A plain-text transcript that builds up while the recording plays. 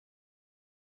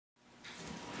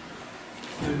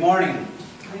Good morning.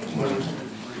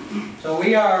 So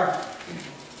we are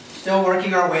still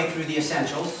working our way through the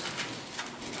essentials.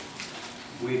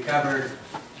 We've covered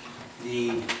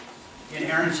the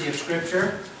inerrancy of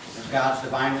Scripture as God's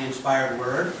divinely inspired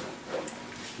Word.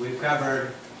 We've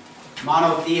covered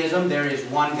monotheism, there is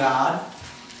one God.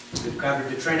 We've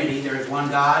covered the Trinity, there is one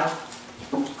God,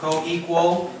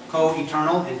 co-equal,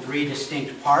 co-eternal in three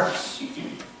distinct parts.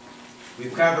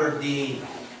 We've covered the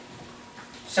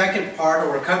second part, or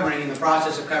we're covering, in the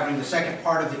process of covering the second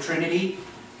part of the Trinity,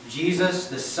 Jesus,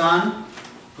 the Son,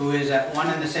 who is at one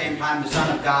and the same time the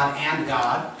Son of God and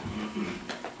God.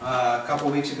 A couple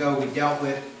of weeks ago we dealt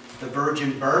with the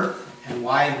virgin birth and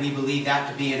why we believe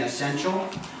that to be an essential.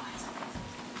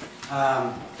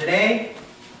 Today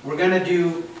we're going to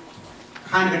do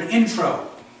kind of an intro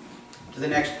to the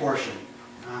next portion.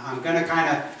 I'm going to kind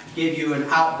of give you an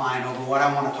outline over what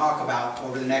I want to talk about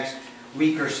over the next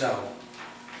week or so.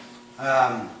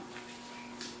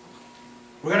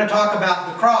 We're going to talk about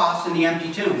the cross and the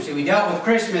empty tomb. See, we dealt with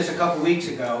Christmas a couple weeks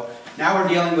ago. Now we're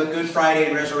dealing with Good Friday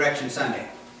and Resurrection Sunday.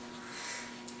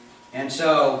 And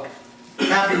so,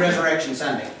 happy Resurrection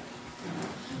Sunday.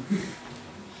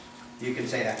 You can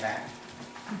say that back.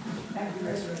 Happy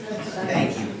Resurrection Sunday.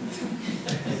 Thank you.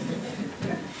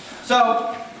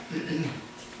 So,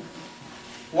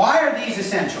 why are these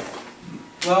essential?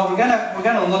 Well, we're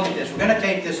gonna look at this. We're gonna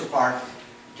take this apart.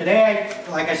 Today,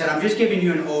 like I said, I'm just giving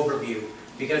you an overview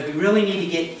because we really need to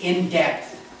get in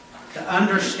depth to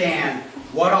understand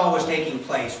what all was taking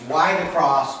place. Why the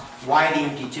cross? Why the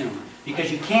empty tomb?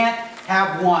 Because you can't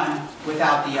have one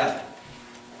without the other.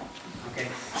 Okay?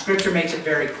 Scripture makes it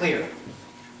very clear.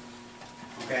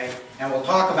 Okay? And we'll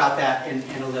talk about that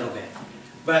in a little bit.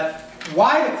 But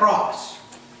why the cross?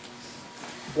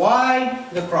 Why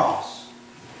the cross?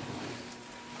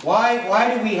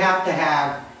 Why do we have to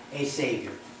have a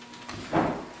Savior?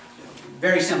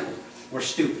 Very simple. We're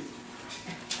stupid.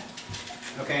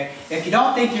 Okay? If you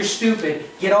don't think you're stupid,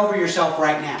 get over yourself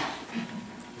right now.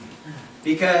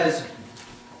 Because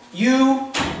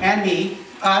you and me,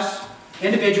 us,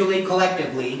 individually,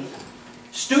 collectively,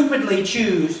 stupidly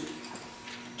choose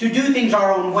to do things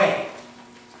our own way,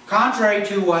 contrary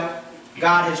to what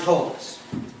God has told us.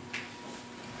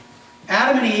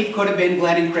 Adam and Eve could have been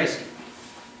Glenn and Christy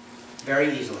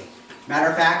very easily. Matter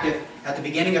of fact, if at the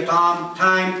beginning of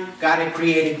time God had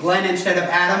created Glenn instead of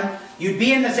Adam, you'd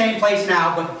be in the same place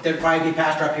now, but there'd probably be a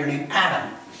pastor up here named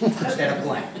Adam instead of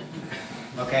Glenn.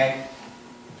 Okay?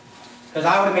 Because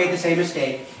I would have made the same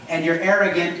mistake, and you're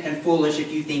arrogant and foolish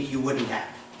if you think you wouldn't have.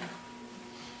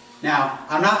 Now,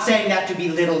 I'm not saying that to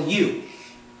belittle you.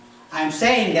 I'm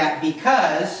saying that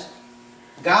because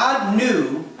God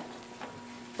knew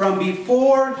from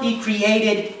before He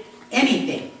created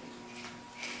anything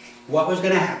what was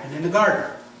going to happen in the garden.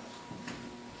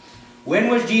 When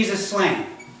was Jesus slain?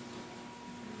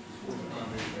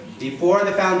 Before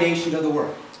the foundations of the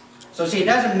world. So see, it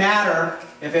doesn't matter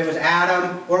if it was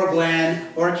Adam or Glenn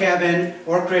or Kevin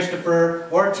or Christopher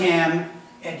or Tim.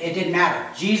 It didn't matter.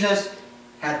 Jesus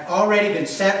had already been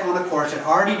set on a course, had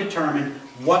already determined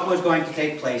what was going to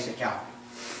take place at Calvary.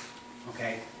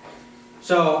 Okay?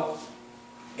 So,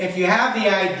 if you have the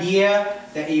idea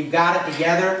that you've got it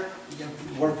together,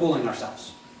 we're fooling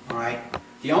ourselves. Alright?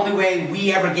 The only way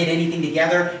we ever get anything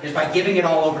together is by giving it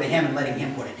all over to Him and letting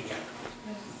Him put it together.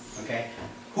 Okay?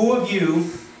 Who of you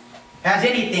has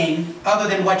anything other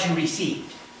than what you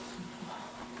received?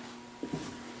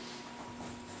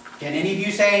 Can any of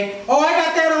you say, oh, I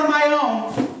got that on my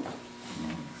own?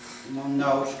 Well,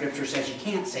 no, Scripture says you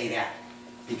can't say that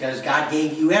because God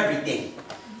gave you everything.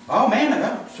 Oh, man,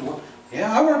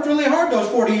 yeah, I worked really hard those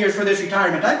 40 years for this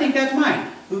retirement. I think that's mine.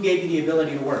 Who gave you the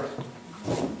ability to work?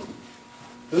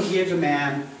 Who gives a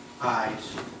man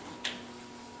eyes?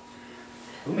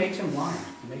 Who makes him blind?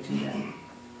 Who makes him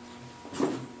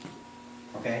deaf?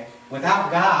 Okay?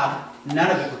 Without God,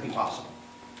 none of it would be possible.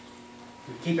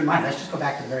 Keep in mind, let's just go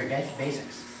back to the very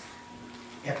basics.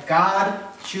 If God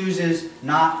chooses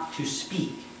not to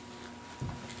speak,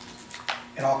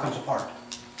 it all comes apart.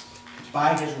 It's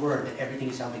by His Word that everything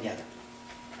is held together.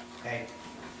 Okay?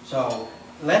 So,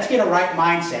 let's get a right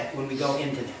mindset when we go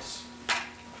into this.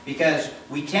 Because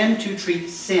we tend to treat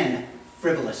sin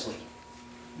frivolously.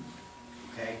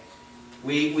 Okay?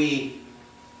 We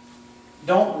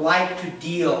don't like to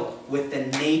deal with the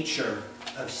nature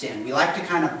of sin. We like to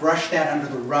kind of brush that under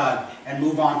the rug and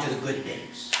move on to the good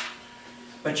things.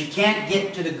 But you can't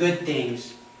get to the good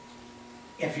things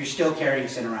if you're still carrying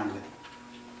sin around with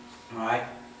you. Alright?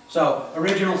 So,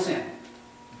 original sin.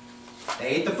 They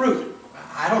ate the fruit.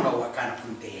 I don't know what kind of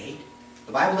fruit they ate.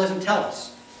 The Bible doesn't tell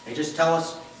us. They just tell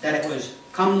us that it was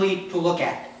comely to look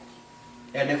at,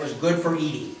 and it was good for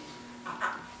eating.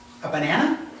 A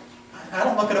banana? I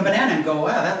don't look at a banana and go,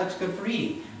 wow, that looks good for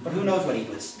eating. But who knows what he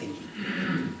was thinking?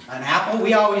 An apple?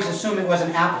 We always assume it was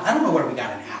an apple. I don't know where we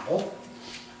got an apple.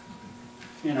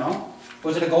 You know?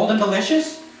 Was it a Golden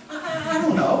Delicious? I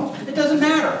don't know. It doesn't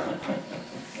matter.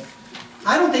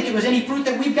 I don't think it was any fruit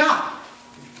that we've got.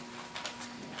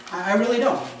 I really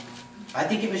don't. I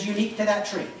think it was unique to that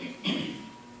tree.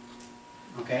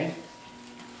 Okay?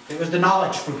 It was the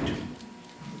knowledge fruit.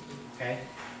 Okay?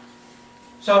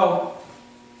 So,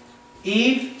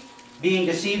 Eve, being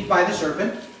deceived by the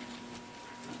serpent,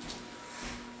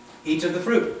 eats of the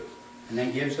fruit, and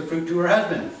then gives the fruit to her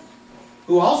husband,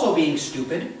 who also being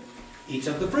stupid, eats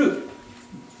of the fruit.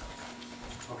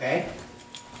 Okay?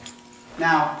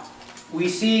 Now, we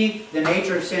see the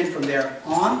nature of sin from there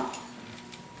on.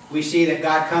 We see that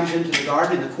God comes into the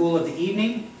garden in the cool of the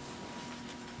evening,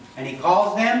 and He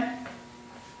calls them,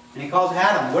 and He calls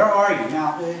Adam, where are you?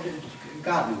 Now,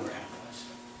 God knew where Adam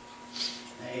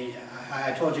was.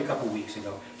 I told you a couple of weeks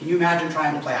ago. Can you imagine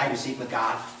trying to play hide and seek with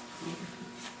God?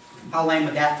 How lame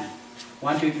would that be?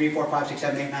 1, 2, 3, 4, 5, 6,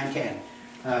 7, 8, 9, 10.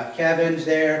 Kevin's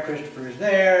there, Christopher's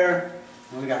there,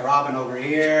 and we got Robin over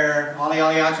here. Ollie,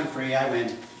 Oxenfree, I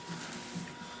win.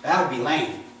 That would be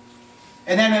lame.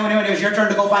 And then when it was your turn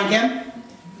to go find him,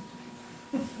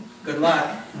 good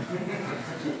luck.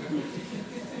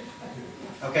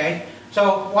 Okay?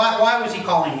 So why was He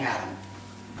calling Adam?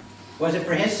 Was it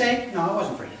for his sake? No, it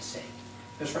wasn't for his sake.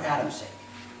 It was for Adam's sake.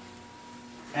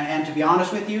 And to be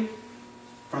honest with you,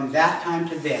 from that time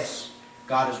to this,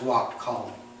 God has walked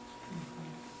calling.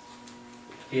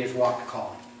 He has walked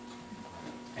calling.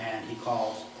 And He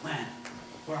calls, Glenn,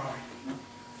 where are you?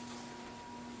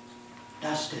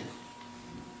 Dustin,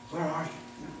 where are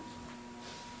you?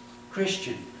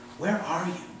 Christian, where are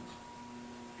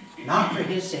you? Not for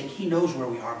His sake, He knows where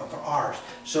we are, but for ours.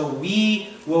 So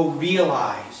we will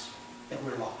realize that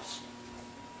we're lost.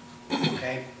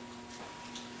 Okay?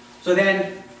 So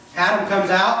then Adam comes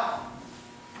out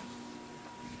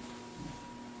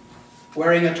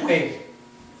wearing a twig.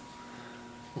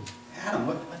 Adam,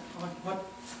 what?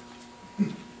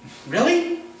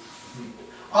 Really?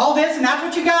 All this and that's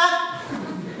what you got?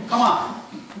 Come on.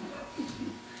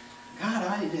 God,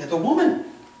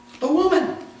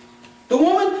 the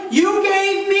woman you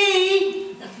gave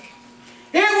me,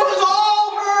 it was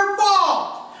all her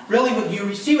fault. Really, do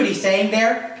you see what He's saying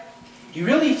there? Do you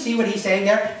really see what He's saying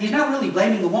there? He's not really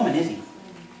blaming the woman, is He?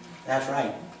 That's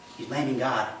right. He's blaming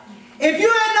God. If you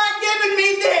had not given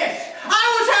me this, I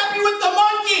was happy with the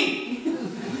monkey.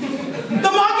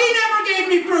 The monkey never gave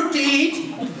me fruit to eat.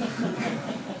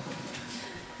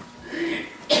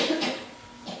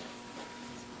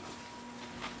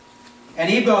 And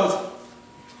Eve goes,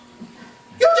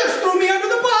 you just threw me under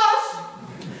the bus.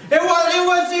 It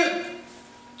was the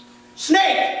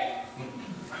snake.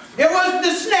 It was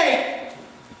the snake.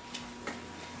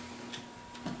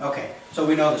 Okay, so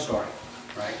we know the story,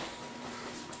 right?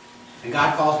 And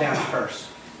God calls down a curse.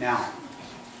 Now,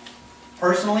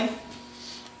 personally,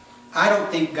 I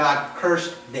don't think God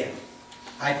cursed them.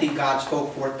 I think God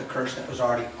spoke forth the curse that was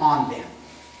already on them.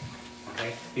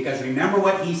 Okay? Because remember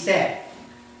what He said.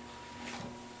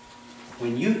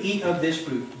 When you eat of this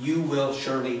fruit, you will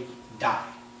surely die.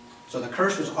 So the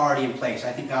curse was already in place.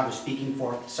 I think God was speaking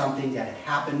forth something that had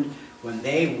happened when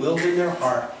they willed in their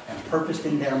heart and purposed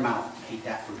in their mouth to eat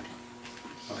that fruit.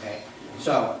 Okay?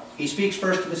 So, He speaks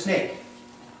first to the snake.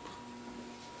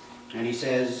 And He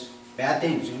says, bad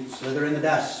things, you slither in the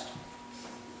dust.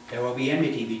 There will be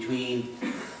enmity between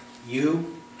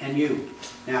you and you.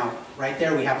 Now, right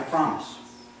there we have a promise.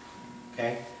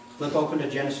 Okay? Flip open to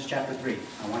Genesis chapter 3.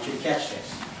 I want you to catch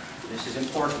this. This is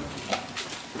important.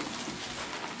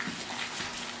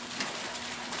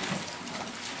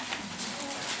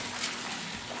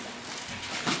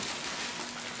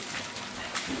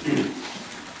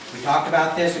 We talked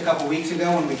about this a couple weeks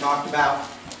ago when we talked about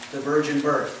the virgin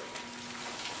birth.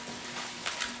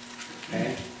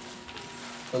 Okay?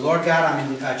 The Lord God,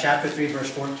 I'm in chapter 3, verse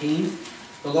 14.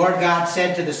 The Lord God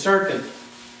said to the serpent,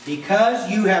 because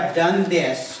you have done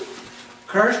this,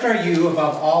 cursed are you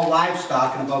above all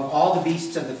livestock and above all the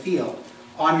beasts of the field.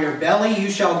 On your belly you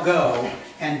shall go,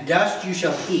 and dust you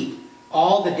shall eat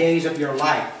all the days of your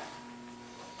life.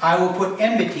 I will put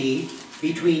enmity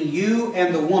between you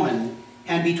and the woman,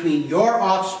 and between your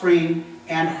offspring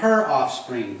and her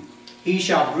offspring. He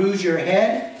shall bruise your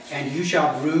head, and you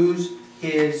shall bruise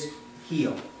his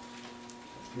heel.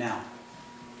 Now,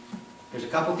 there's a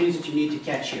couple things that you need to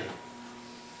catch here.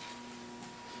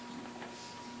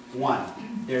 One,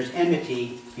 there's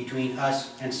enmity between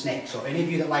us and snakes. So any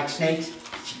of you that like snakes,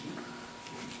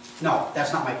 No,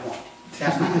 that's not my point.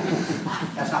 That's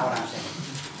not what I'm saying.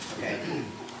 Okay?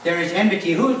 There is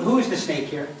enmity. Who is the snake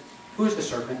here? Who is the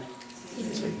serpent?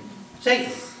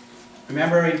 Satan.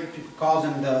 Remember, he calls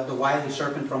him the wily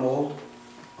serpent from old?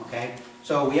 Okay?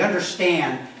 So we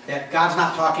understand that God's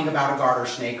not talking about a garter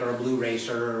snake or a blue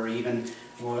racer or even,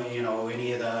 you know,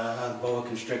 any of the boa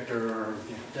constrictor. Or,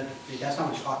 you know, that's not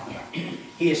what he's talking about.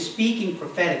 He is speaking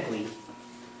prophetically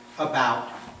about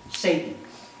Satan.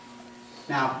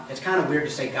 Now, it's kind of weird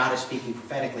to say God is speaking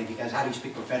prophetically, because how do you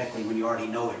speak prophetically when you already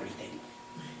know everything?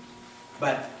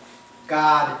 But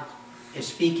God is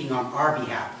speaking on our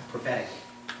behalf prophetically.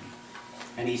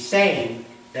 And he's saying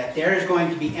that there is going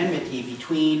to be enmity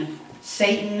between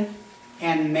Satan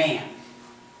and man.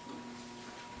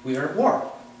 We are at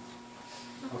war.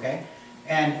 Okay?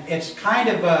 And it's kind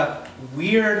of a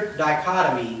weird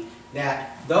dichotomy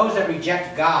that those that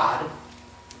reject God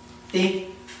think,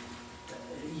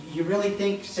 you really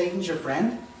think Satan's your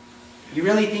friend? You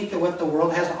really think that what the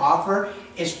world has to offer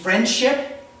is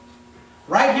friendship?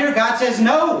 Right here, God says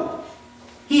no.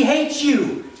 He hates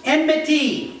you.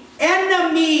 Enmity.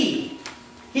 Enemy.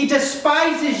 He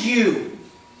despises you.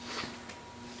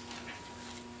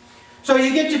 So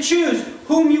you get to choose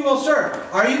whom you will serve.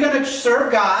 Are you going to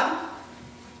serve God,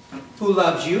 who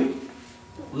loves you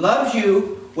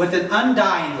with an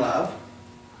undying love,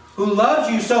 who loves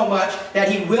you so much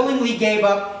that he willingly gave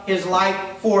up his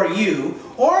life for you?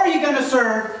 Or are you going to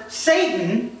serve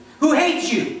Satan, who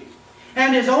hates you,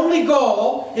 and his only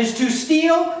goal is to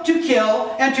steal, to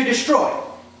kill, and to destroy?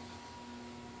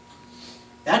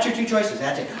 That's your two choices.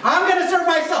 That's it. I'm going to serve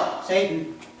myself.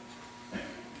 Satan.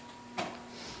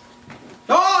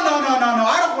 Oh, no, no, no, no.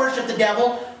 I don't worship the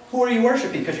devil. Who are you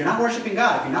worshiping? Because you're not worshiping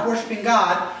God. If you're not worshiping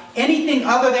God, anything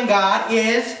other than God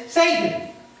is Satan.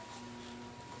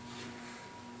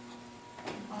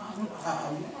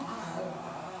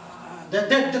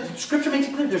 The Scripture makes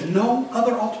it clear there's no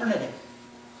other alternative.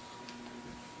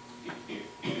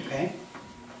 Okay?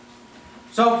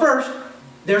 So first,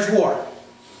 there's war.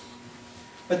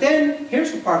 But then,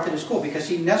 here's the part that is cool, because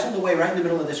he nestled away right in the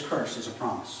middle of this curse is a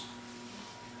promise.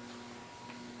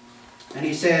 And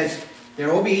he says,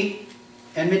 there will be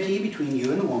enmity between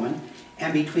you and the woman,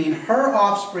 and between her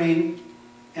offspring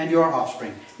and your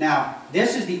offspring. Now,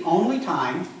 this is the only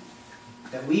time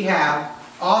that we have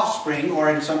offspring, or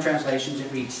in some translations it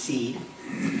reads seed.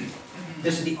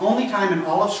 This is the only time in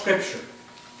all of Scripture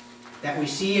that we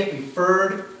see it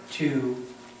referred to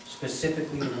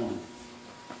specifically the woman.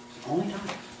 It's the only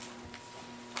time.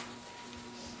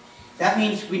 That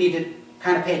means we need to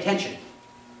kind of pay attention,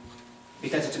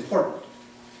 because it's important.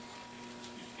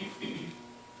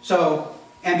 So,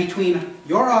 and between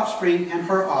your offspring and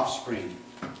her offspring,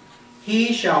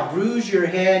 he shall bruise your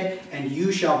head, and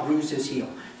you shall bruise his heel.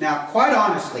 Now, quite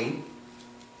honestly,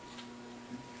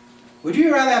 would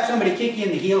you rather have somebody kick you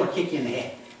in the heel or kick you in the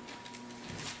head?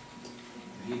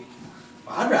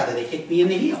 Well, I'd rather they kick me in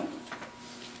the heel.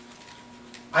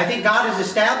 I think God is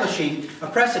establishing a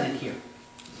precedent here.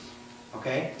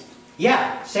 Okay?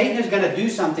 Yeah, Satan is going to do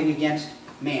something against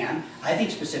man. I think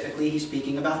specifically he's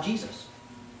speaking about Jesus.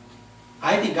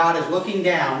 I think God is looking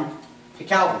down to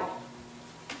Calvary,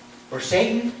 where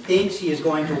Satan thinks he is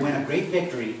going to win a great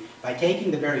victory by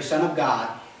taking the very Son of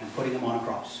God and putting him on a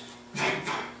cross.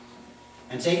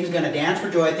 And Satan's going to dance for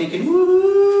joy thinking,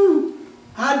 woo,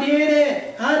 I did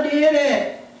it, I did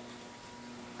it.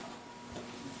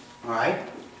 Alright?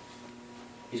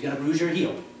 He's going to bruise your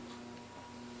heel.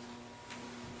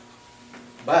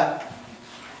 But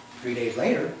 3 days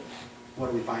later,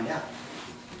 what do we find out?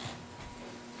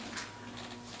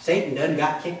 Satan done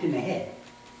got kicked in the head.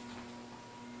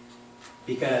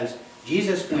 Because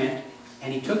Jesus went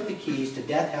and he took the keys to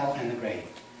death, hell, and the grave.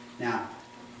 Now,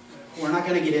 we're not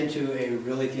going to get into a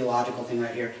really theological thing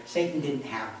right here. Satan didn't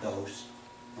have those.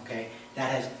 Okay?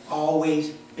 That has always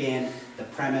been the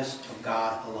premise of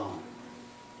God alone.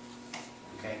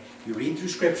 Okay? You read through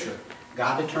Scripture.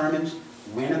 God determines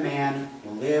when a man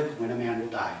will live, when a man will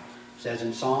die. It says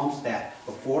in Psalms that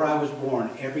before I was born,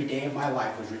 every day of my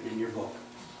life was written in your book.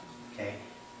 Okay?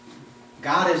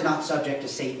 God is not subject to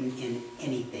Satan in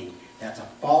anything. That's a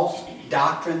false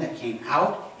doctrine that came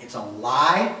out. It's a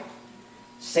lie.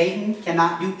 Satan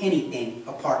cannot do anything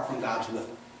apart from God's will.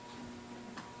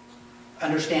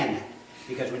 Understand that.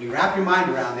 Because when you wrap your mind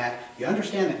around that, you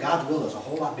understand that God's will is a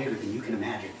whole lot bigger than you can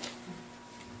imagine.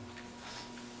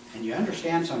 And you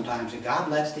understand sometimes that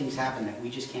God lets things happen that we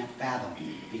just can't fathom,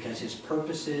 because his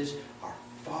purposes are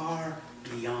far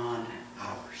beyond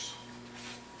ours.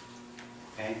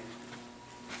 Okay?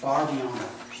 Far beyond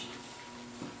ours.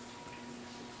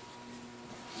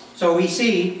 So we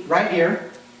see right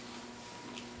here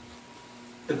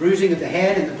the bruising of the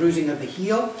head and the bruising of the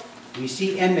heel, we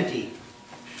see enmity.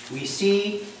 We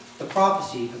see the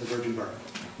prophecy of the virgin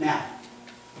birth. Now,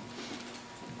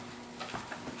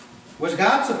 was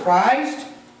God surprised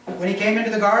when he came into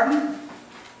the garden?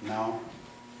 No.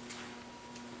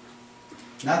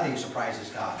 Nothing surprises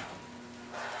God.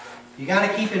 You got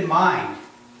to keep in mind,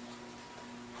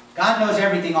 God knows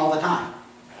everything all the time.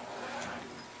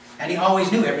 And he always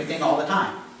knew everything all the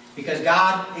time. Because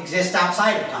God exists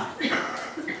outside of time.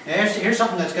 Here's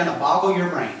something that's going to boggle your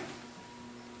brain.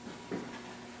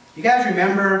 You guys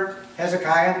remember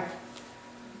Hezekiah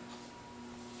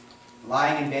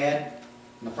lying in bed,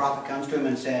 and the prophet comes to him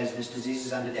and says, this disease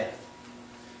is unto death.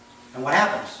 And what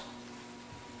happens?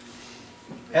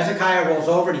 Hezekiah rolls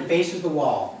over and he faces the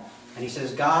wall, and he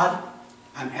says, God,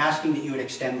 I'm asking that you would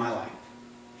extend my life.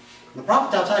 And the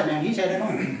prophet's outside, man, he's headed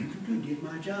home. Did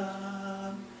my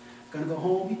job. Gonna go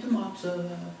home, eat the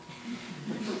matzah.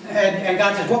 And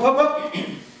God says, whoop, whoop, whoop.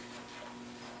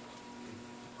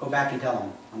 Go back and tell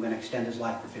him I'm going to extend his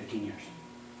life for 15 years.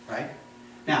 Right?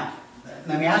 Now,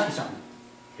 let me ask you something.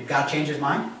 Did God change his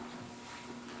mind?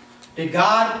 Did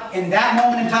God, in that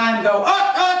moment in time, go,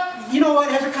 you know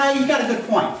what, Hezekiah, you got a good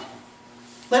point.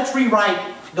 Let's rewrite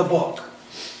the book.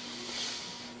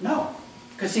 No.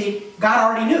 Because, see, God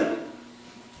already knew.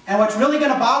 And what's really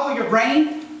going to boggle your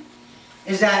brain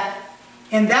is that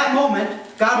in that moment,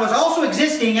 God was also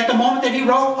existing at the moment that he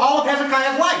wrote all of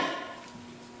Hezekiah's life.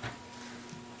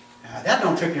 Now, that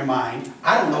don't trip your mind.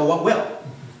 I don't know what will.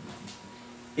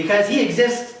 Because he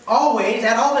exists always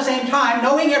at all the same time,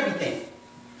 knowing everything.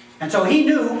 And so he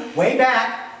knew way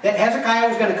back that Hezekiah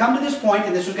was going to come to this point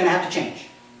and this was going to have to change.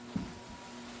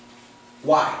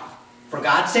 Why? For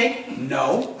God's sake?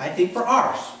 No. I think for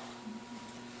ours.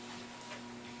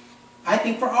 I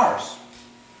think for ours.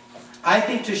 I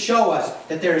think to show us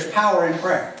that there is power in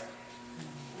prayer.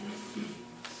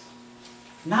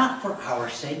 Not for our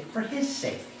sake, for his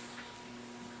sake.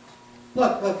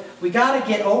 Look, we got to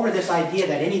get over this idea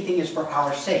that anything is for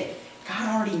our sake. God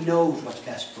already knows what's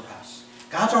best for us.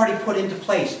 God's already put into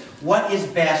place what is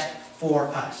best for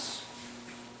us.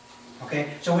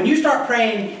 Okay? So when you start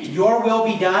praying, your will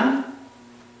be done,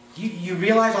 you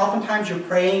realize oftentimes you're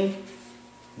praying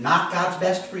not God's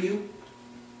best for you?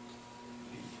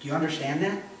 Do you understand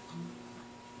that?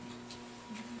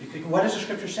 What does the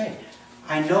scripture say?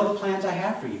 I know the plans I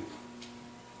have for you.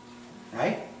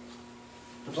 Right?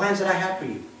 The plans that I have for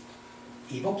you.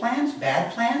 Evil plans?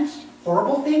 Bad plans?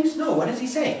 Horrible things? No, what does he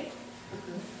say?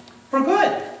 For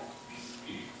good.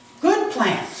 Good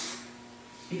plans.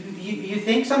 You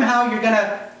think somehow you're going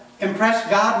to impress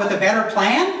God with a better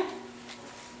plan?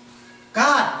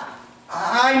 God,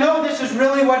 I know this is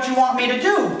really what you want me to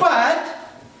do, but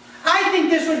I think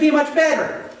this would be much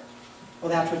better.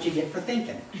 Well, that's what you get for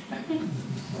thinking.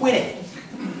 Quit it.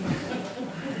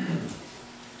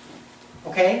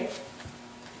 Okay?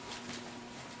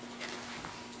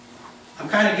 I'm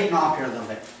kind of getting off here a little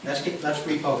bit. Let's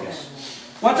refocus.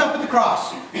 What's up with the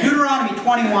cross? Deuteronomy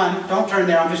 21, don't turn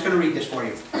there, I'm just going to read this for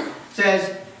you. It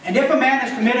says, and if a man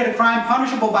has committed a crime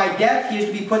punishable by death, he is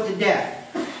to be put to death.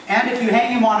 And if you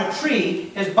hang him on a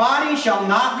tree, his body shall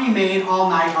not remain all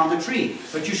night on the tree,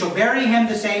 but you shall bury him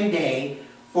the same day,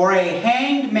 for a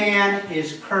hanged man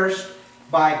is cursed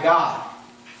by God.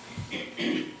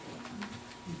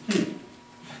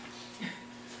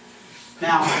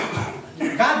 Now,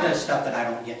 God does stuff that I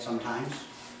don't get sometimes.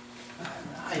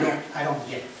 I don't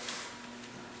get it.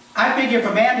 I figure if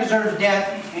a man deserves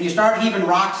death and you start heaving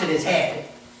rocks at his head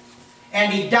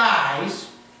and he dies,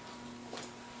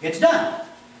 it's done.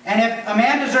 And if a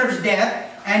man deserves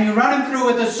death and you run him through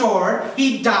with a sword,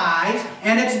 he dies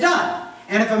and it's done.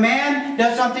 And if a man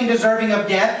does something deserving of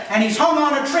death and he's hung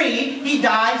on a tree, he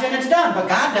dies and it's done. But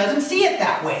God doesn't see it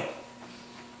that way.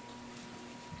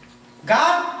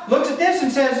 God looks at this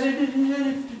and says,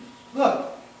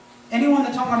 look, anyone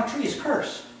that's hung on a tree is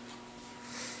cursed.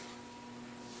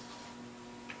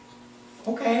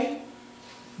 Okay.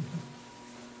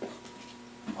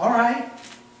 All right.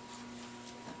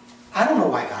 I don't know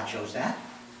why God chose that.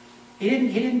 He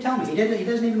didn't tell me. He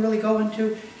doesn't even really go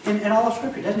into, in all of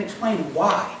Scripture, he doesn't explain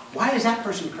why. Why is that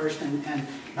person cursed and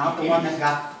not the one that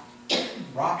got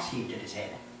rocks heaved at his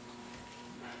head?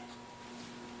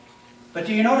 But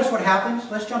do you notice what happens?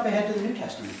 Let's jump ahead to the New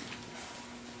Testament.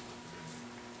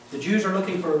 The Jews are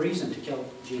looking for a reason to kill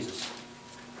Jesus.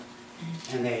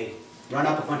 And they run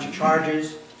up a bunch of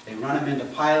charges. They run him into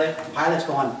Pilate. And Pilate's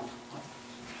going,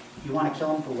 you want to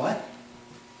kill him for what?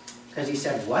 Because he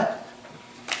said, what?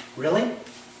 Really?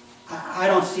 I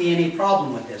don't see any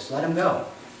problem with this. Let him go.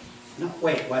 No,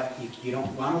 wait, what? You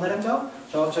don't want to let him go?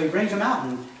 So he brings him out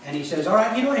and he says, all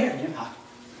right, you know what, here.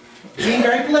 being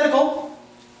very political,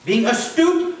 being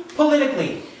astute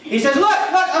politically. He says, look,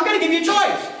 I'm going to give you a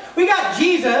choice. We got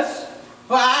Jesus.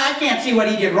 Well, I can't see what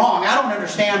he did wrong. I don't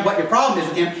understand what your problem is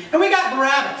with him. And we got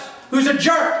Barabbas, who's a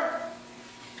jerk.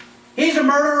 He's a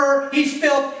murderer. He's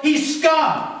filth. He's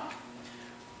scum.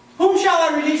 Whom shall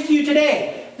I release to you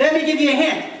today? Let me give you a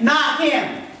hint. Not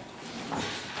him.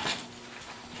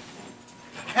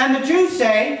 And the Jews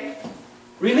say,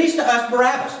 release to us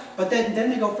Barabbas. But then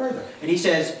they go further. And he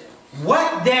says,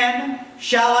 what then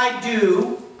shall I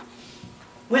do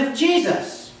with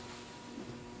Jesus?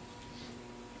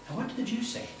 Now what did the Jews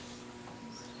say?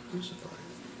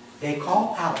 They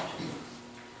call out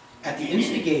at the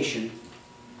instigation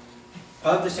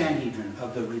of the Sanhedrin,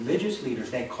 of the religious leaders,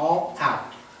 they call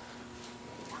out,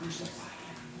 crucify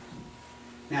him.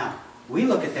 Now, we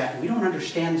look at that and we don't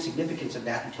understand the significance of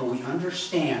that until we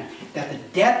understand that the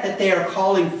death that they are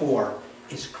calling for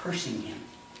is cursing him.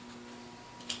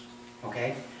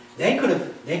 Okay? They could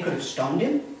have stoned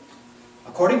him.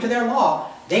 According to their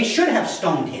law, they should have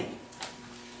stoned him.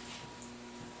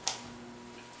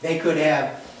 They could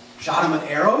have shot him with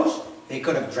arrows. They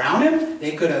could have drowned him.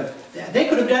 They could have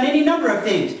done any number of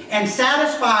things and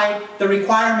satisfied the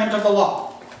requirement of the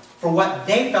law for what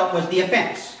they felt was the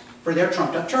offense for their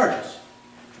trumped up charges.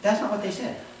 But that's not what they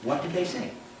said. What did they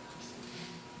say?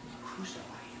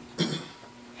 Crucify him.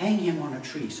 Hang him on a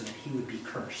tree so that he would be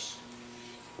cursed.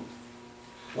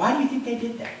 Why do you think they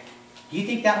did that? Do you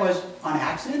think that was on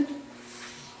accident?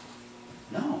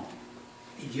 No.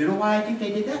 Do you know why I think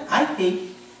they did that? I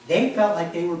think they felt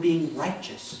like they were being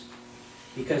righteous.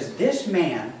 Because this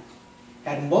man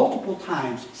had multiple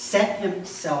times set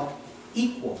himself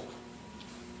equal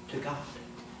to God.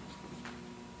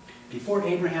 Before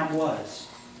Abraham was,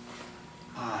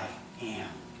 I am.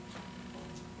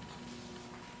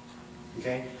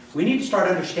 Okay? We need to start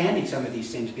understanding some of these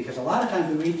things because a lot of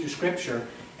times we read through Scripture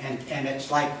and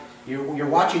it's like you're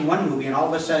watching one movie and all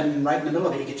of a sudden right in the middle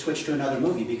of it you get switched to another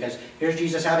movie because here's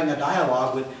Jesus having a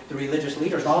dialogue with the religious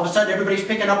leaders and all of a sudden everybody's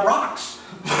picking up rocks.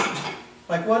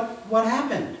 Like what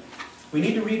happened? We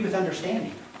need to read with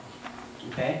understanding.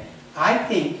 Okay? I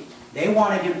think they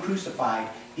wanted him crucified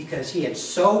because he had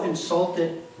so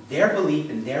insulted their belief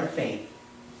and their faith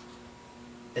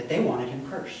that they wanted him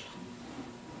cursed.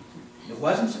 It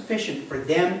wasn't sufficient for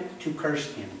them to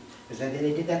curse him. Because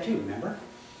they did that too, remember?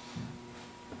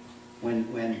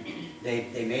 When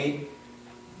they made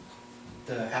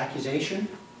the accusation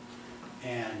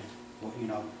and, you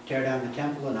know, tear down the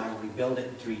temple and I will rebuild it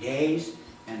in 3 days,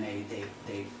 and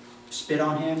they spit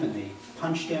on him and they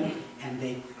punched him and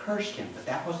they cursed him, but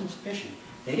that wasn't sufficient.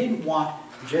 They didn't want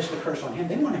just a curse on him,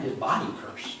 they wanted his body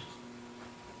cursed.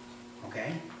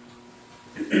 Okay?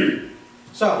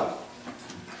 So,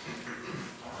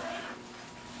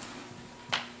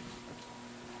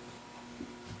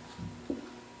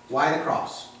 why the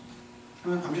cross?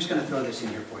 I'm just going to throw this in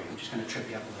here for you. I'm just going to trip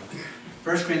you up a little bit.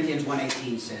 1 Corinthians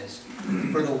 1:18 says,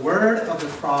 for the word of the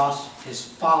cross is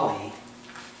folly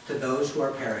to those who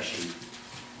are perishing,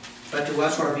 but to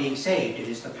us who are being saved it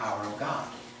is the power of God.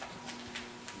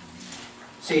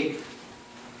 See,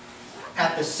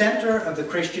 at the center of the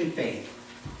Christian faith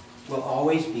will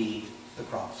always be the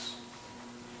cross.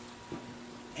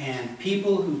 And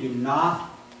people who do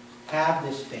not have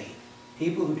this faith,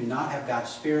 people who do not have God's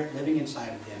Spirit living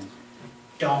inside of them,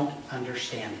 don't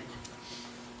understand it.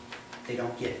 They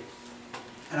don't get it.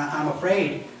 And I'm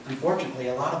afraid, unfortunately,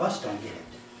 a lot of us don't get it.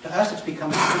 To us, it's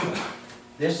become a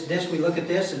symbol. We look at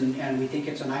this and we think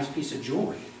it's a nice piece of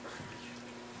jewelry.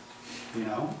 You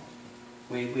know?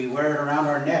 We wear it around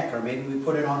our neck, or maybe we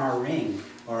put it on our ring,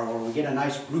 or we get a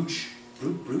nice brooch.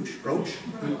 Brooch?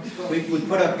 We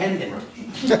put a pendant.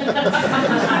 I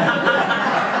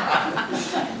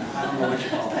don't know what you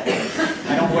call that.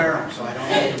 I don't wear them, so I don't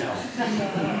really know.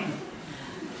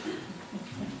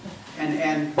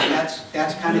 And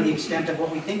that's kind of the extent of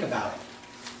what we think about it.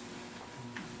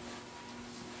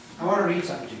 I want to read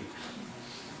something to you.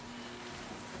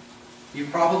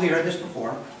 You've probably heard this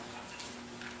before.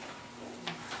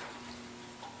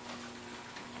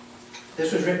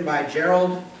 This was written by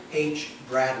Gerald H.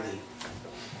 Bradley.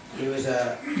 He was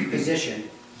a physician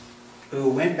who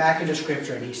went back into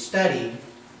Scripture and he studied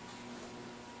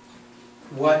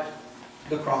what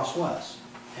the cross was.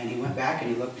 And he went back and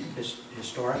he looked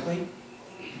historically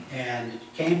and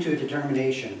came to a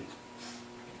determination.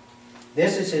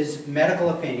 This is his medical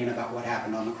opinion about what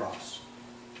happened on the cross.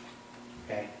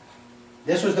 Okay?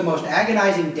 This was the most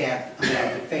agonizing death a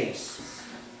man could face.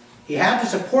 He had to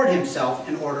support himself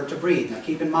in order to breathe. Now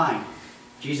keep in mind,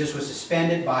 Jesus was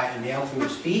suspended by a nail through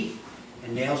his feet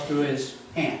and nails through his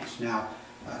hands. Now,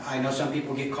 I know some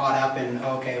people get caught up in,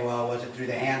 okay, well, was it through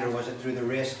the hand or was it through the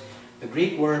wrist? The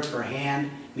Greek word for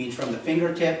hand means from the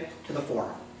fingertip to the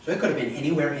forearm. So it could have been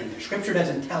anywhere in there. Scripture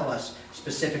doesn't tell us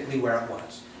specifically where it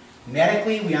was.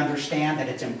 Medically, we understand that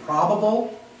it's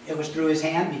improbable it was through his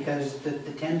hand because the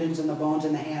tendons and the bones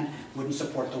in the hand wouldn't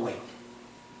support the weight.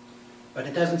 But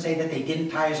it doesn't say that they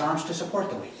didn't tie his arms to support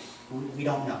the weight. We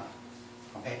don't know.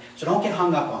 Okay? So don't get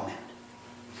hung up on that.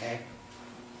 Okay?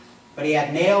 But he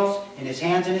had nails in his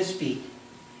hands and his feet,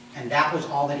 and that was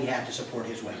all that he had to support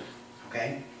his weight.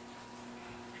 Okay?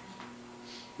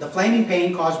 The flaming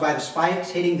pain caused by the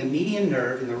spikes hitting the median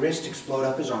nerve in the wrist explode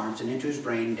up his arms and into his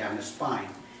brain and down his spine.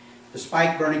 The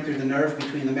spike burning through the nerve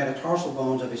between the metatarsal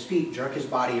bones of his feet jerk his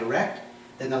body erect,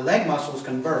 then the leg muscles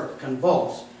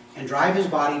convulse and drive his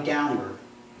body downward,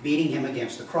 beating him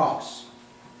against the cross.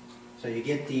 So you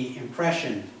get the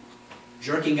impression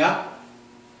jerking up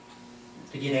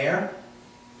to get air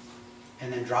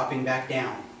and then dropping back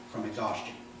down from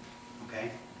exhaustion.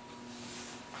 Okay?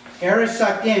 Air is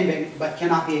sucked in but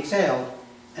cannot be exhaled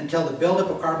until the buildup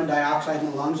of carbon dioxide in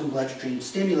the lungs and bloodstream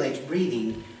stimulates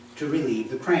breathing to relieve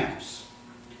the cramps.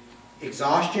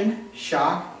 Exhaustion,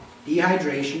 shock,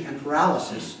 dehydration, and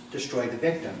paralysis destroy the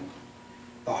victim.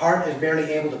 The heart is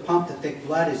barely able to pump the thick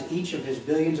blood as each of his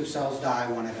billions of cells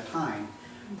die one at a time.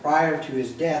 Prior to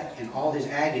his death and all his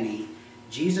agony,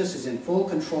 Jesus is in full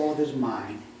control of his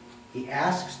mind. He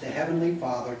asks the Heavenly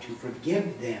Father to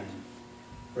forgive them,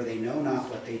 for they know not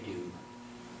what they do.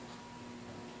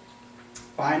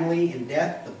 Finally, in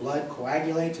death, the blood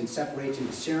coagulates and separates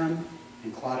into serum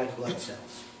and clotted blood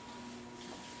cells.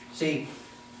 See,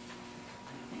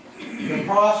 the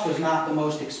cross was not the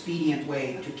most expedient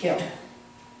way to kill.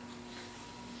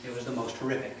 It was the most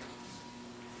horrific.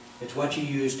 It's what you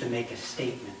use to make a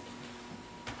statement.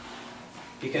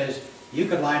 Because you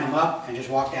could line them up and just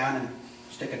walk down and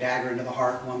stick a dagger into the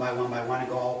heart one by one and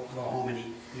go home and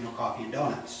eat, coffee and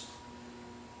donuts.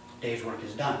 Day's work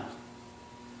is done.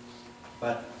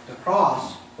 But the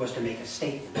cross was to make a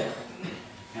statement.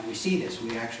 And we see this.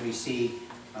 We actually see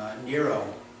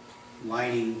Nero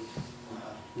lining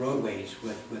roadways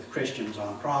with Christians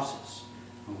on crosses.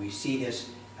 And we see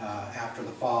this after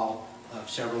the fall of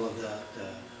several of the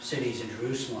cities in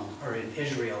Jerusalem, or in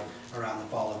Israel, around the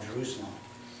fall of Jerusalem.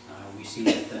 We see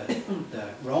that the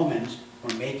Romans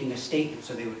were making a statement,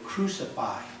 so they would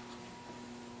crucify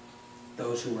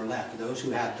those who were left, those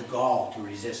who had the gall to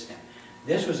resist them.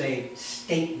 This was a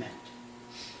statement.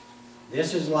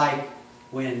 This is like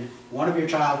when one of your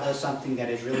child does something that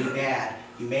is really bad,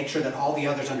 you make sure that all the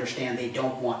others understand they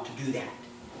don't want to do that.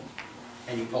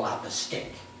 And you pull out the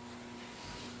stick.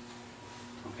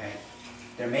 Okay?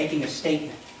 They're making a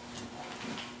statement.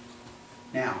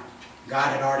 Now,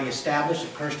 God had already established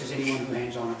that cursed is anyone who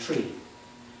hangs on a tree.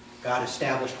 God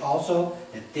established also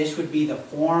that this would be the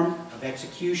form of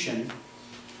execution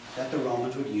that the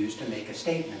Romans would use to make a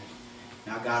statement.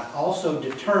 Now, God also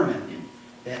determined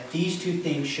that these two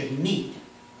things should meet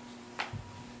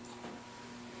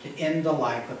to end the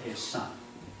life of his son.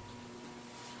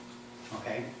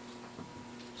 Okay?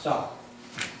 So,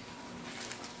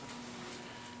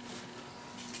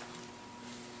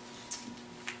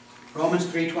 Romans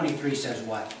 3:23 says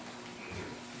what?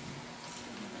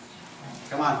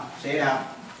 Come on, say it out.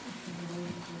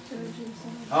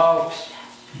 Oh.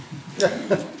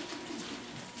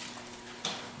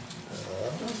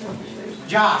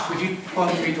 Josh, would you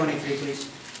quote 3:23, please?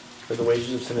 For the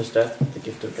wages of sin is death, the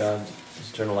gift of God is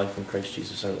eternal life in Christ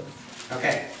Jesus our Lord.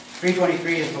 Okay,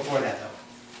 3:23 is before that, though.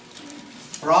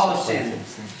 For all have sinned,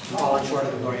 fallen short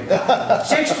of the glory of God.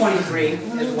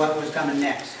 6:23 is what was coming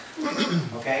next.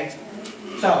 Okay?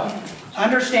 So,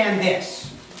 understand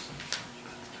this.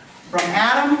 From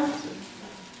Adam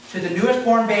to the newest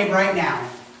born babe right now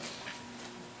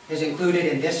is included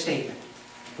in this statement.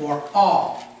 For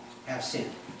all have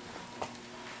sinned.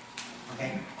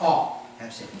 Okay? All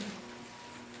have sinned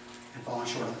and fallen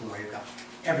short of the glory of God.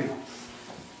 Everyone.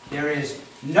 There is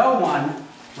no one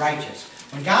righteous.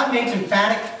 When God makes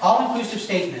emphatic, all-inclusive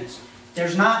statements,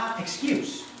 there's not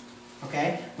excuse.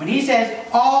 Okay? When he says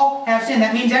all have sinned,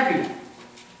 that means everyone.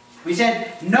 We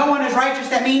said no one is righteous,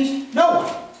 that means no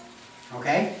one.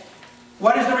 Okay?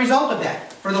 What is the result of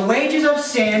that? For the wages of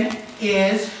sin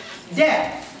is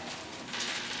death.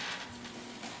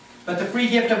 But the free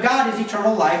gift of God is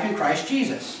eternal life in Christ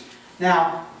Jesus.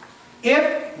 Now,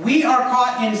 if we are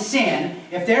caught in sin,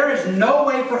 if there is no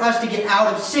way for us to get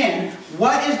out of sin,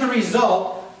 what is the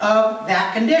result of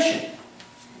that condition?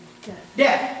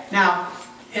 Death. Now,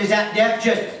 is that death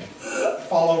just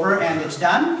fall over and it's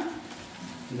done?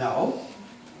 No.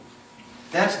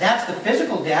 That's the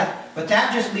physical death. But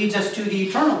that just leads us to the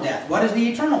eternal death. What is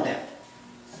the eternal death?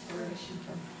 Separation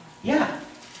from Yeah,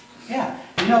 yeah.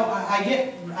 You know,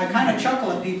 I kind of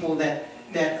chuckle at people that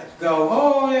go,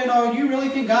 oh, you know, you really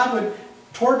think God would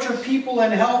torture people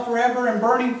in hell forever and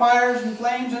burning fires and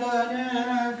flames and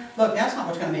look, that's not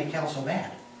what's going to make hell so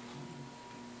bad.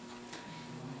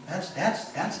 That's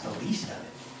the least of it.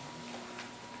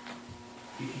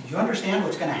 Do you understand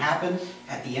what's going to happen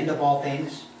at the end of all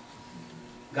things?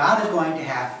 God is going to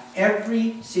have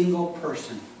every single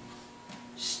person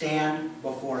stand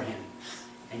before Him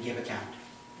and give account.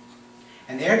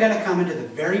 And they're going to come into the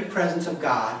very presence of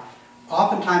God,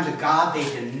 oftentimes a God they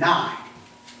denied.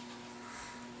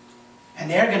 And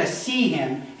they're going to see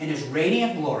Him in His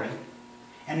radiant glory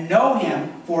and know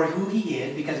Him for who He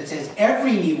is, because it says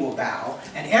every knee will bow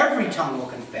and every tongue will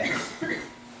confess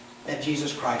that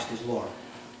Jesus Christ is Lord.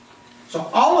 So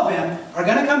all of them are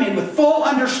going to come in with full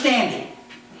understanding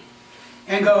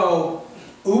and go,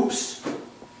 oops.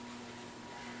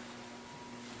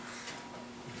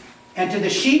 And to the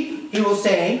sheep He will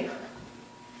say,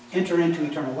 enter into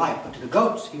eternal life. But to the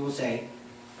goats He will say,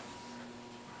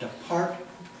 depart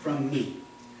from me.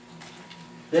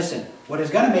 Listen, what is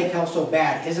going to make hell so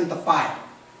bad isn't the fire.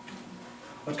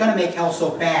 What's going to make hell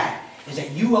so bad is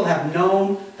that you will have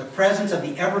known the presence of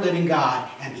the ever-living God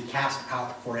and be cast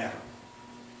out forever.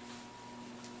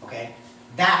 Okay?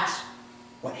 That's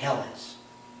what hell is.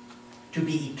 To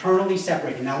be eternally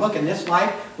separated. Now look, in this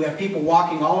life, we have people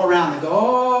walking all around that go,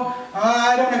 oh,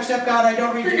 I don't accept God,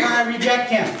 I reject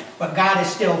Him. But God is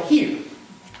still here.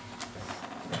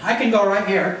 I can go right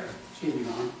here. Excuse me,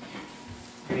 Ron.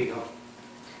 Here you go.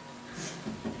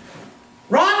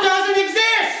 Ron doesn't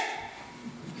exist!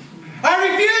 I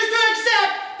refuse to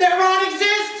accept that Ron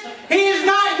exists. He is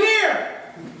not here.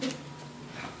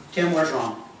 Tim, where's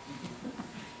Ron?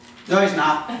 No, he's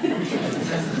not.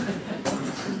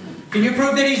 Can you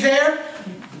prove that he's there?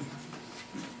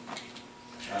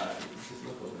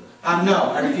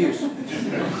 No, I refuse.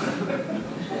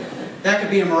 That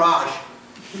could be a mirage.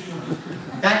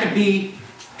 That could be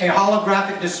a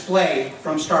holographic display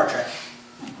from Star Trek.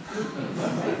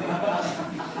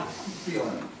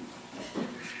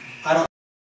 I don't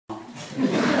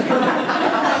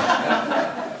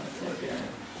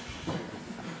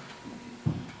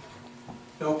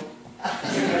Nope.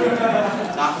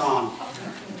 Not wrong.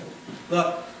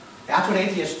 Look, that's what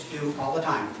atheists do all the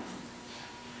time.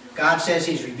 God says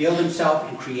He's revealed Himself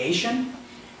in creation.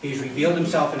 He's revealed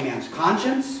Himself in man's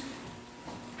conscience.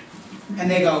 And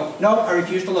they go, no, I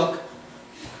refuse to look.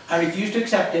 I refuse to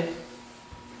accept it.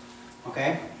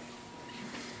 Okay?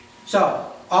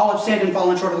 So, all have sinned and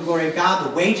fallen short of the glory of God.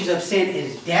 The wages of sin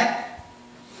is death.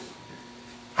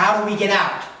 How do we get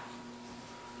out?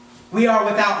 We are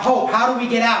without hope. How do we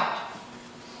get out?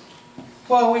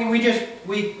 Well,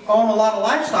 we own a lot of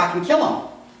livestock and kill them.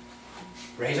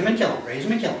 Raise them and kill them. Raise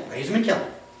them and kill them. Raise them and kill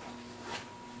them.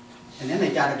 And then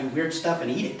they've got to do weird stuff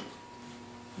and eat it.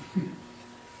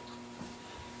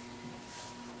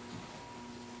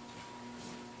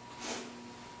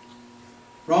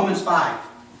 Romans 5,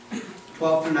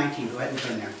 12 through 19. Go ahead and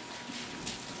turn there.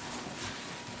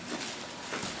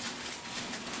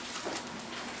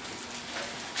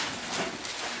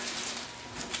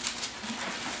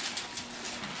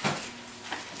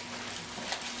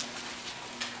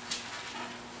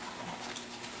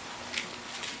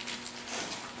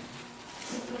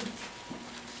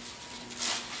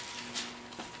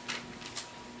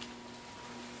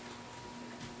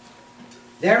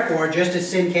 Therefore, just as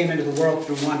sin came into the world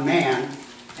through one man,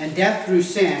 and death through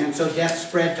sin, and so death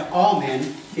spread to all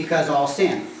men because all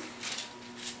sinned.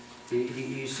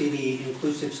 You see the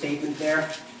inclusive statement there?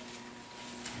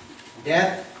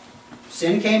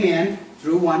 Sin came in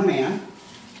through one man,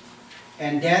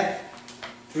 and death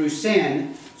through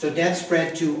sin, so death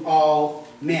spread to all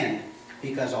men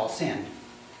because all sinned.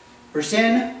 For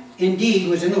sin indeed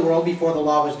was in the world before the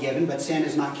law was given, but sin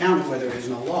is not counted where there is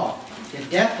no law. Yet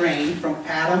death reigned from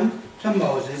Adam to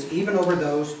Moses, even over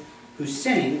those whose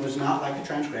sinning was not like the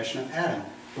transgression of Adam,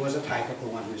 who was a type of the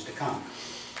one who is to come.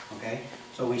 Okay?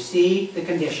 So we see the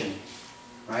condition,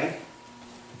 right?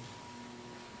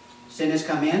 Sin has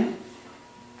come in.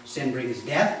 Sin brings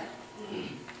death.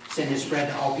 Sin has spread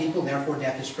to all people, therefore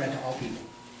death has spread to all people.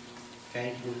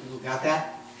 Okay? You got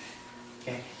that?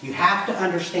 Okay? You have to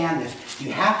understand this.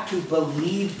 You have to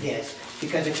believe this.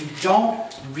 Because if you don't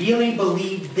really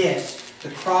believe this, the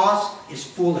cross is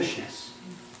foolishness.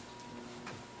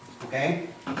 Okay?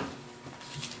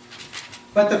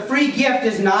 But the free gift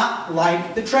is not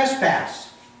like the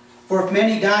trespass. For if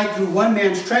many died through one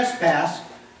man's trespass,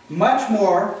 much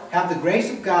more have the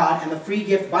grace of God and the free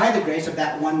gift by the grace of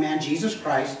that one man, Jesus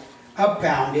Christ,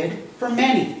 abounded for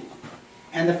many.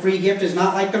 And the free gift is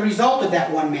not like the result of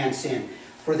that one man's sin.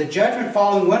 For the judgment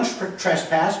following one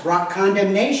trespass brought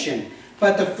condemnation,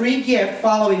 but the free gift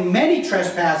following many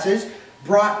trespasses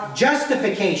brought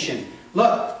justification.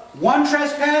 Look, one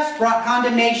trespass brought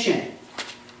condemnation.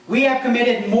 We have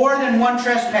committed more than one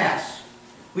trespass.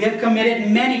 We have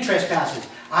committed many trespasses.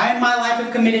 I in my life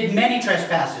have committed many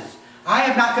trespasses. I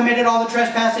have not committed all the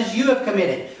trespasses you have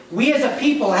committed. We as a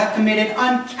people have committed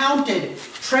uncounted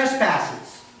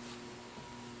trespasses.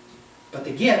 But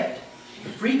the gift, the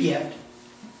free gift,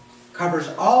 covers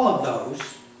all of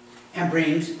those and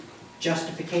brings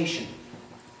justification.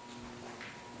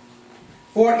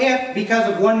 For if,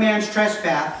 because of one man's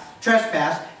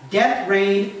trespass, death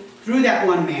reigned through that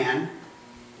one man,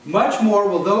 much more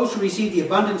will those who receive the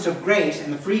abundance of grace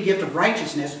and the free gift of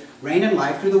righteousness reign in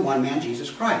life through the one man,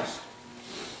 Jesus Christ.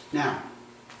 Now,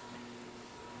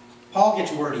 Paul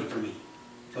gets wordy for me.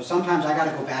 So sometimes I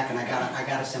got to go back and I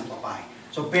got to simplify.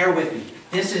 So bear with me.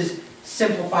 This is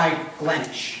simplified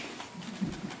Glenish.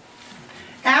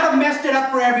 Adam messed it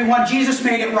up for everyone. Jesus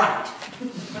made it right.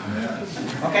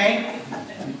 Okay?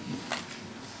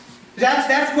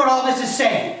 That's what all this is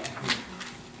saying.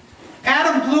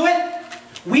 Adam blew it.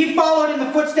 We followed in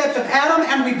the footsteps of Adam,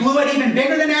 and we blew it even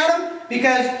bigger than Adam,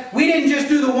 because we didn't just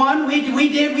do the one.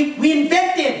 We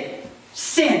invented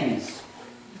sins.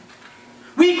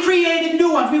 We created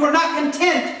new ones. We were not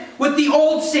content with the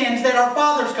old sins that our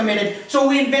fathers committed, so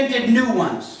we invented new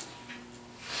ones.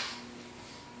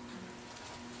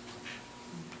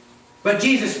 But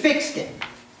Jesus fixed it.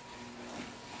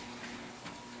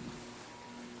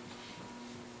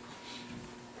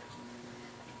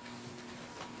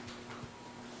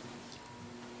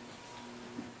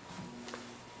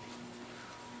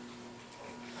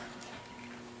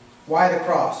 Why the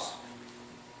cross?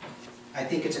 I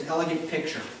think it's an elegant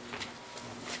picture.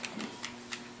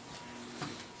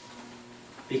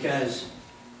 Because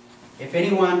if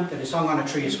anyone that is hung on a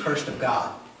tree is cursed of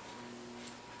God,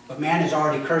 but man is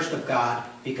already cursed of God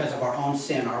because of our own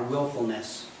sin, our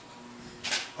willfulness,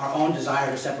 our own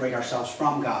desire to separate ourselves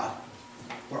from God.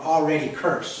 We're already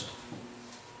cursed.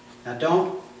 Now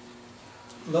don't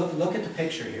look at the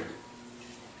picture here.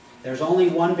 There's only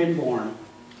one been born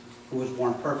who was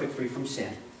born perfect, free from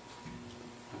sin.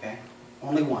 Okay?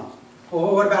 Only one.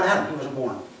 Well, what about Adam? He wasn't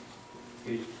born.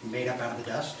 He was made up out of the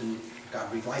dust and God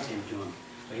breathed life into him.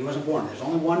 So he wasn't born. There's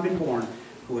only one been born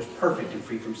who was perfect and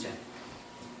free from sin.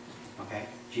 Okay?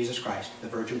 Jesus Christ, the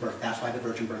virgin birth. That's why the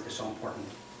virgin birth is so important.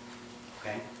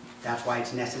 Okay? That's why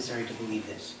it's necessary to believe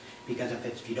this. Because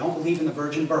if you don't believe in the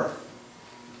virgin birth,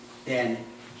 then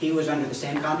he was under the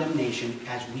same condemnation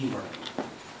as we were.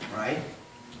 Right?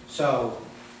 So,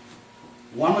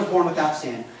 one was born without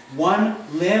sin. One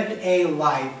lived a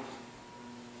life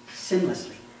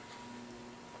sinlessly,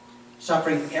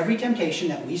 suffering every temptation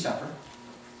that we suffer,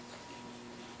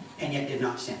 and yet did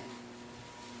not sin.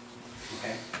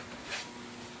 Okay?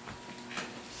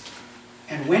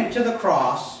 And went to the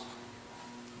cross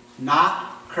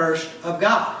not cursed of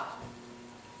God.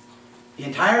 The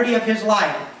entirety of his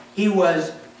life, he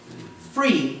was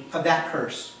free of that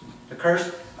curse. The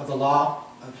curse of the law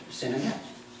of sin and death.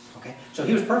 Okay? So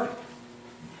he was perfect.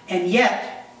 And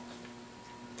yet,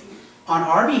 on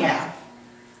our behalf,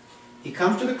 he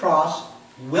comes to the cross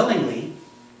willingly.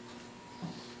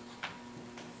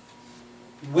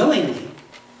 Willingly.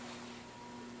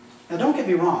 Now don't get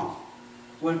me wrong.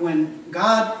 When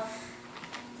God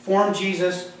formed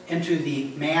Jesus into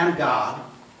the man God,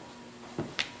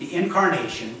 the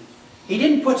incarnation, he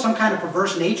didn't put some kind of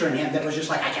perverse nature in him that was just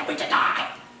like, I can't wait to die.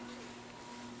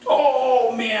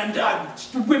 Oh man,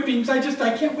 the whippings, I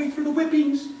can't wait for the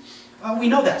whippings. We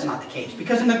know that's not the case,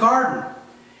 because in the garden,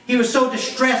 he was so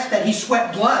distressed that he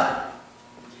sweat blood.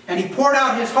 And he poured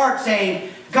out his heart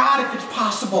saying, God, if it's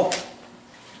possible,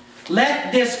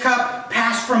 let this cup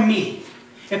pass from me.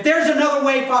 If there's another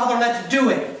way, Father, let's do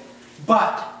it.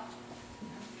 But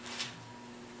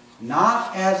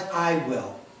not as I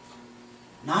will,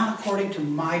 not according to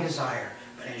my desire,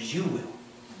 but as you will.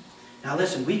 Now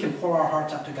listen, we can pour our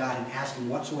hearts out to God and ask him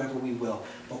whatsoever we will,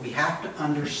 but we have to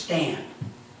understand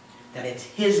that it's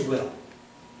his will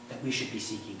that we should be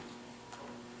seeking.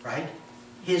 Right?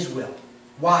 His will.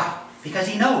 Why? Because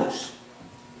he knows.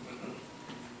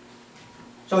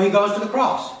 So he goes to the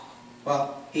cross.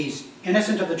 Well, he's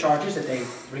innocent of the charges that they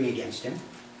bring against him.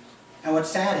 And what's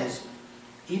sad is,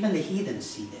 even the heathens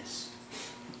see this.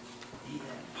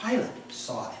 Pilate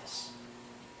saw this.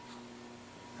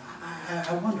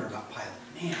 I wonder about Pilate.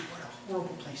 Man, what a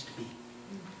horrible place to be.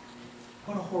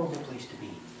 What a horrible place to be.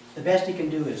 The best he can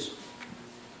do is,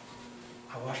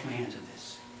 I wash my hands of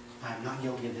this. I am not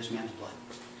guilty of this man's blood.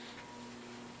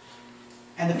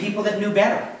 And the people that knew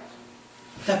better,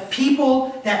 the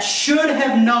people that should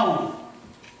have known,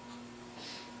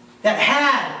 that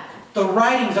had the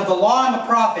writings of the law and the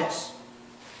prophets,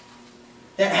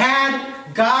 that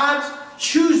had God's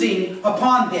choosing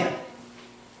upon them,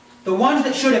 the ones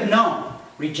that should have known,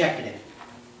 rejected it.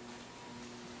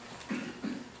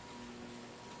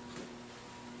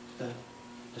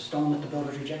 The stone that the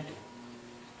builders rejected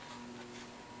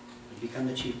has become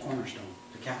the chief cornerstone,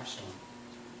 the capstone.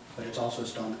 But it's also a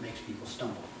stone that makes people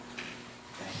stumble.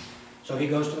 Okay? So he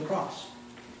goes to the cross,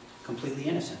 completely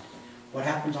innocent. What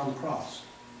happens on the cross?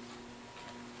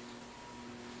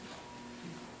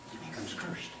 He becomes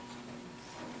cursed.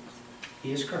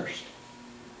 He is cursed.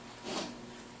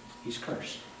 He's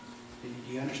cursed.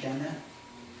 Do you understand that?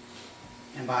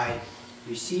 And by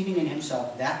receiving in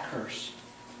himself that curse,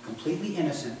 completely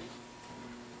innocent,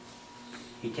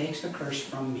 he takes the curse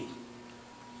from me.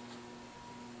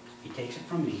 He takes it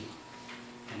from me,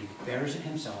 and he bears it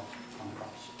himself on the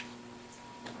cross.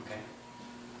 Okay?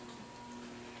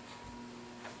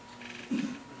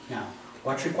 Now,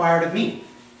 what's required of me?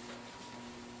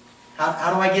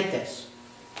 How do I get this?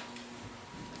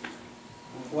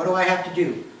 What do I have to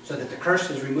do so that the curse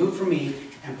is removed from me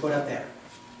and put up there?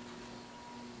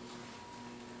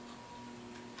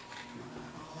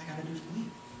 All I got to do is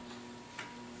believe.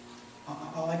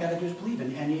 All I got to do is believe.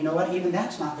 And you know what? Even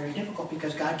that's not very difficult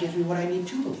because God gives me what I need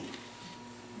to believe.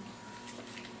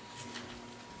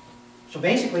 So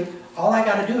basically, all I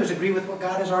got to do is agree with what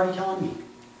God is already telling me.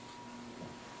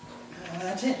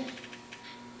 That's it.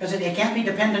 Because it can't be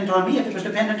dependent on me. If it was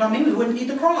dependent on me, we wouldn't need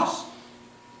the cross.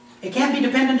 It can't be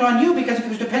dependent on you because if it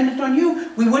was dependent on you,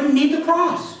 we wouldn't need the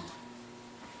cross.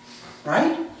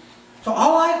 Right? So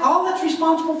all that's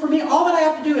responsible for me, all that I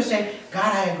have to do is say,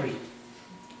 God, I agree.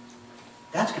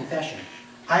 That's confession.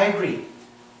 I agree.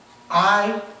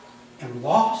 I am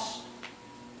lost.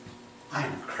 I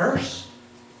am cursed.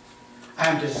 I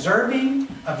am deserving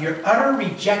of your utter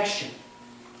rejection.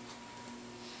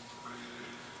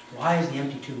 Why is the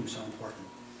empty tomb so important?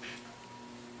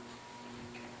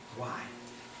 Why?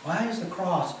 Why is the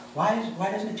cross, why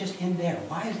doesn't it just end there?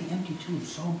 Why is the empty tomb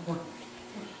so important?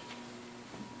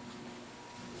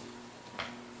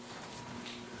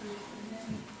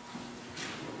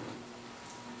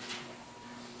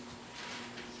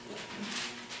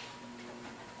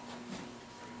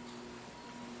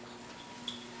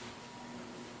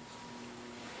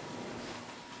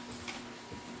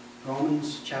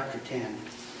 Romans chapter 10,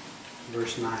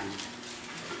 verse 9.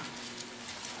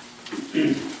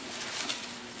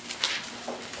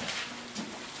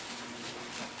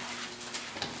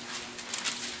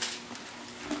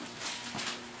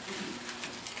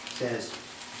 Says,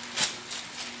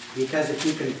 because if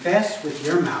you confess with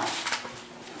your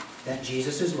mouth that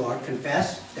Jesus is Lord,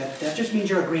 confess, that just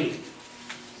means you're agreeing.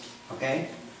 Okay?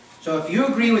 So if you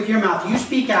agree with your mouth, you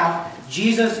speak out,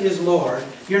 Jesus is Lord,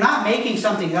 you're not making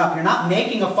something up, you're not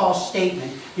making a false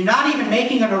statement, you're not even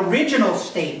making an original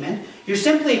statement, you're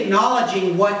simply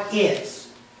acknowledging what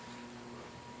is.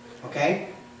 Okay?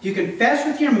 You confess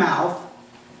with your mouth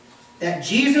that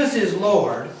Jesus is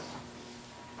Lord,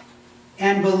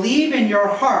 and believe in your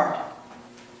heart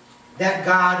that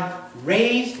God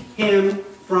raised him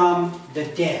from the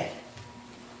dead,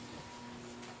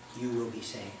 you will be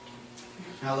saved.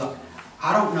 Now look,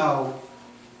 I don't know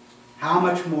how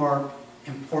much more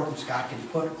importance God can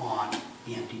put on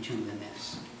the empty tomb than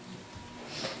this.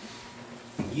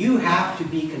 You have to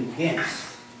be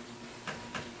convinced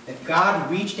that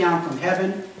God reached down from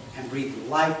heaven and breathed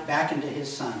life back into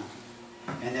his Son,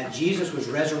 and that Jesus was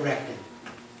resurrected.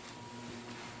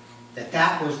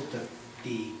 That was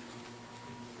the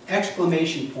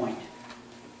exclamation point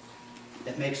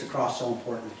that makes the cross so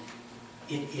important.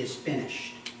 It is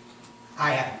finished.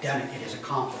 I have done it. It is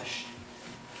accomplished.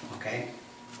 Okay?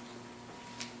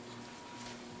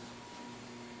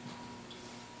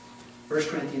 1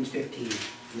 Corinthians 15.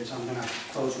 Yes, I'm going to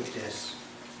close with this.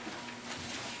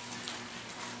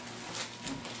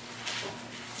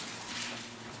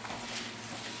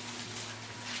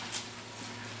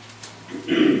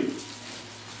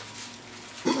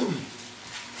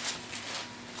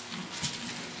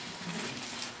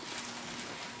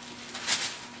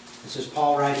 This is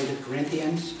Paul writing to the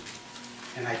Corinthians,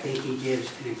 and I think he gives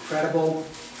an incredible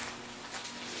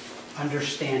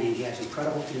understanding. He has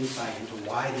incredible insight into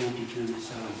why the empty tomb is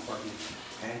so important.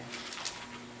 Okay?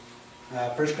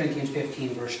 1 Corinthians 15,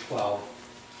 verse 12.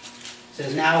 It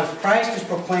says, now if Christ is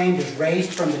proclaimed as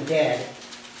raised from the dead,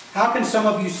 how can some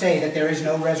of you say that there is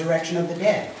no resurrection of the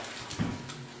dead?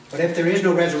 But if there is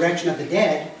no resurrection of the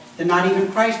dead, then not even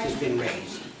Christ has been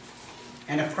raised.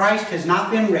 And if Christ has not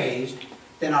been raised,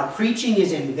 then our preaching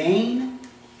is in vain,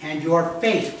 and your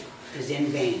faith is in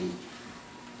vain.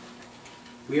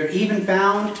 We are even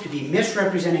found to be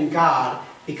misrepresenting God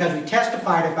because we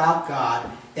testified about God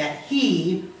that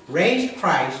He raised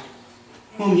Christ,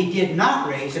 whom He did not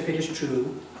raise, if it is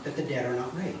true that the dead are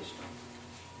not raised.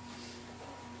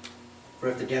 For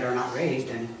if the dead are not raised,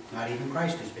 then not even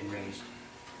Christ has been raised.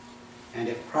 And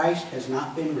if Christ has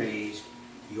not been raised,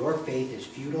 your faith is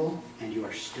futile, and you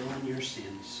are still in your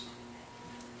sins.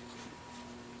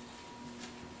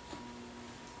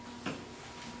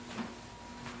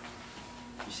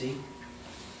 You see?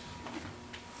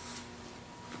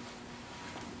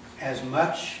 As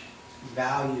much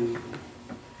value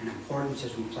and importance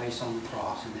as we place on the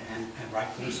cross, and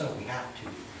rightfully so, we have to,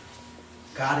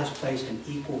 God has placed an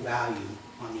equal value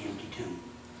on the empty tomb.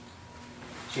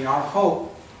 See, our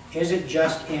hope isn't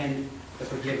just in the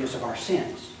forgiveness of our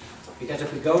sins. Because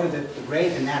if we go to the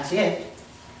grave and that's it,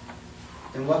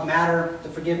 then what matter the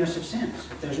forgiveness of sins?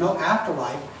 If there's no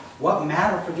afterlife, what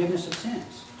matter forgiveness of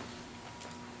sins?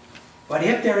 But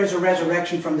if there is a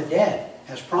resurrection from the dead,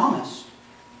 as promised,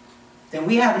 then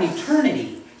we have an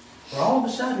eternity where all of a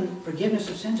sudden forgiveness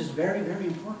of sins is very, very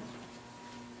important.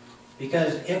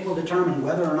 Because it will determine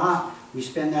whether or not we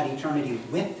spend that eternity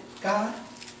with God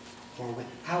or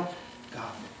without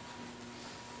God.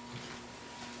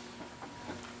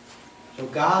 So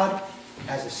God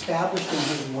has established in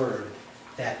His Word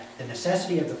that the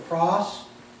necessity of the cross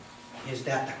is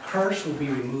that the curse will be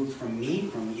removed from me,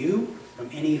 from you, from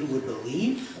any who would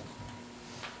believe.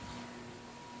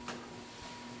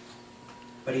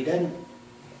 But He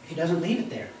doesn't leave it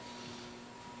there.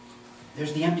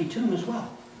 There's the empty tomb as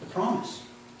well, the promise.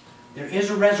 There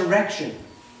is a resurrection.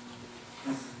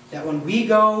 That when we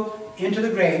go into the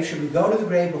grave, should we go to the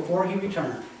grave before He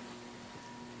returns,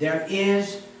 there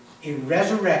is a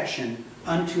resurrection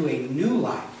unto a new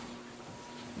life,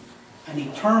 an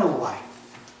eternal life.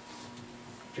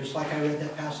 Just like I read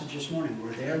that passage this morning,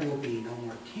 where there will be no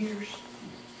more tears,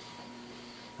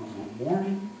 no more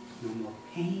mourning, no more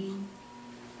pain,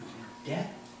 no more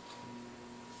death.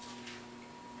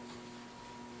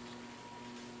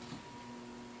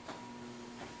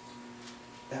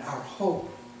 That our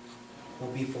hope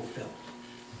will be fulfilled.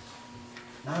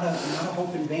 Not a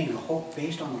hope in vain, a hope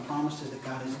based on the promises that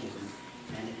God has given.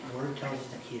 And the Word tells us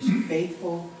that He is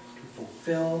faithful to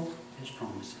fulfill His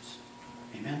promises.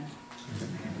 Amen?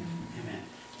 Amen.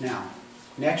 Now,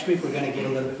 next week we're going to get a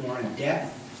little bit more in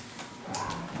depth.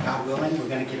 God willing, we're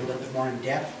going to get a little bit more in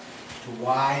depth to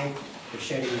why the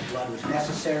shedding of blood was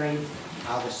necessary,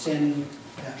 how the sin,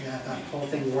 that whole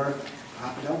thing worked.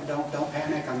 Don't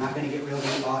panic. I'm not going to get real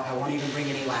deep. I won't even bring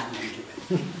any Latin into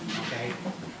it. Okay?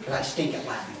 Because I stink at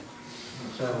Latin.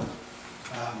 So,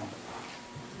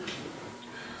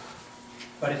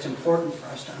 but it's important for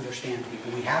us to understand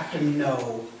people. We have to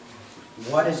know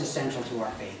what is essential to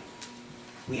our faith.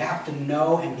 We have to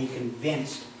know and be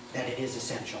convinced that it is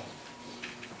essential.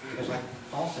 Because like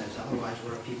Paul says, otherwise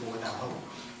we're a people without hope.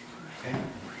 Okay?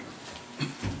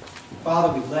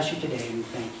 Father, we bless you today and we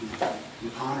thank you.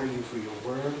 We honor you for your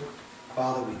word.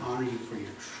 Father, we honor you for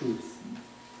your truth.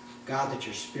 God, that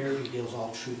your Spirit reveals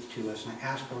all truth to us. And I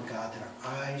ask, Lord God, that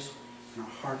our eyes and our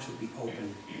hearts would be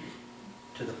open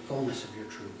to the fullness of your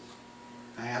truth.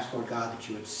 I ask, Lord God, that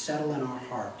you would settle in our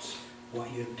hearts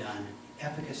what you have done, the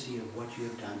efficacy of what you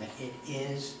have done, that it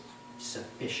is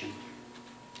sufficient.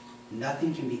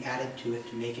 Nothing can be added to it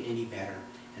to make it any better,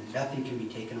 and nothing can be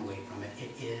taken away from it.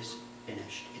 It is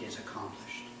finished. It is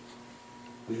accomplished.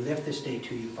 We lift this day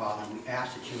to you, Father, and we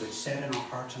ask that you would set in our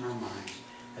hearts and our minds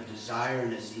a desire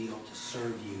and a zeal to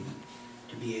serve you,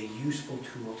 to be a useful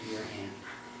tool to your hand.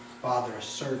 Father, a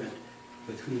servant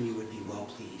with whom you would be well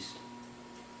pleased.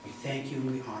 We thank you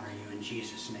and we honor you in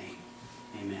Jesus' name.